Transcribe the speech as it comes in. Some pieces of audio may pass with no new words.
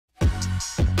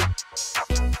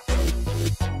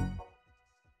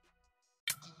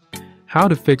How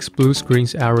to fix blue screen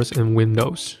errors in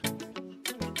Windows.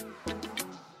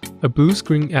 A blue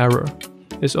screen error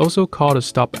is also called a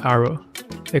stop error.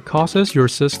 It causes your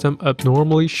system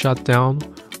abnormally shut down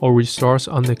or restarts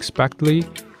unexpectedly,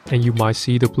 and you might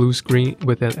see the blue screen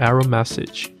with an error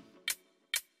message.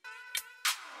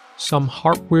 Some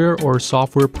hardware or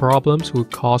software problems will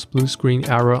cause blue screen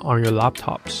error on your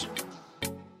laptops.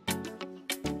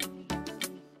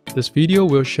 This video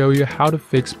will show you how to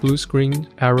fix blue screen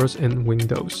errors in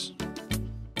Windows.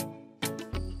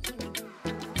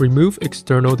 Remove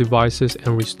external devices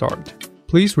and restart.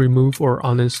 Please remove or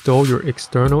uninstall your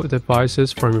external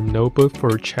devices from your notebook for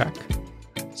a check,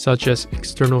 such as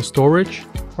external storage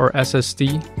or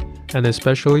SSD, and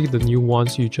especially the new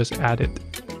ones you just added.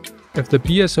 If the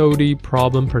BSOD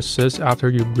problem persists after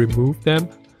you remove them,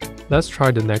 let's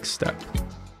try the next step.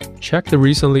 Check the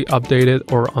recently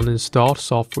updated or uninstalled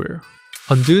software.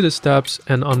 Undo the steps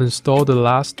and uninstall the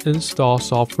last installed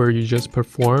software you just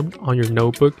performed on your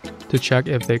notebook to check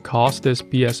if they caused this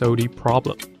BSOD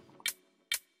problem.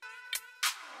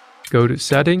 Go to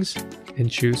Settings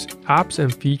and choose Apps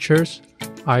and Features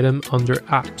item under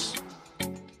Apps.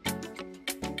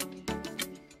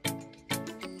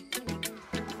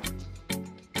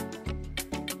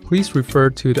 Please refer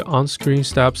to the on-screen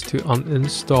steps to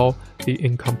uninstall the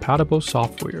incompatible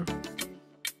software.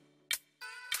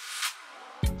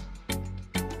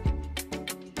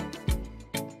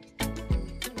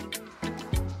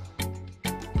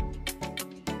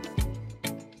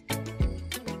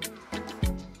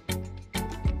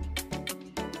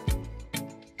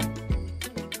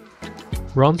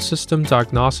 Run System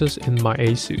Diagnosis in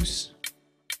MyASUS.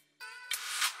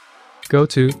 Go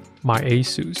to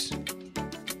MyASUS.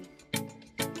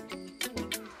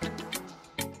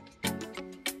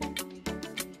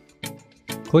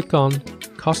 Click on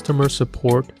Customer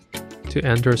Support to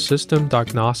enter System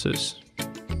Diagnosis.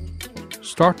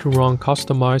 Start to run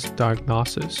Customized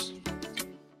Diagnosis.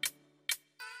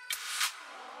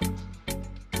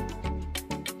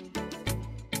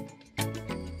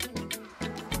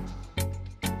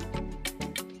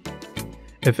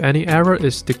 If any error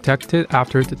is detected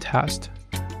after the test,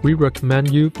 we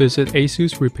recommend you visit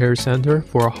ASUS Repair Center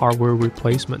for a hardware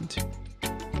replacement.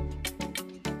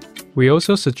 We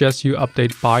also suggest you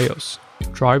update BIOS,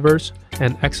 drivers,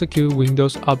 and execute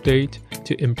Windows Update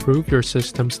to improve your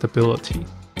system stability.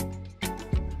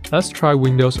 Let's try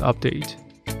Windows Update.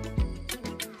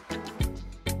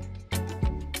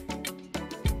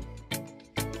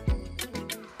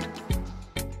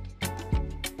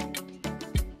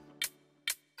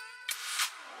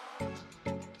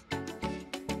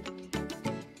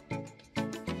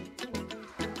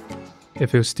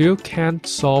 If you still can't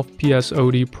solve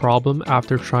BSOD problem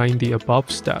after trying the above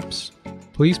steps,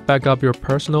 please back up your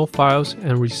personal files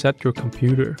and reset your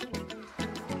computer.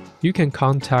 You can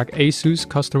contact ASUS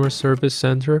Customer Service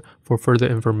Center for further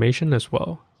information as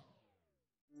well.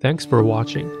 Thanks for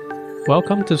watching.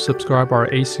 Welcome to subscribe our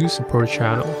ASUS support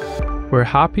channel. We're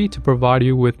happy to provide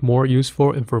you with more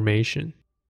useful information.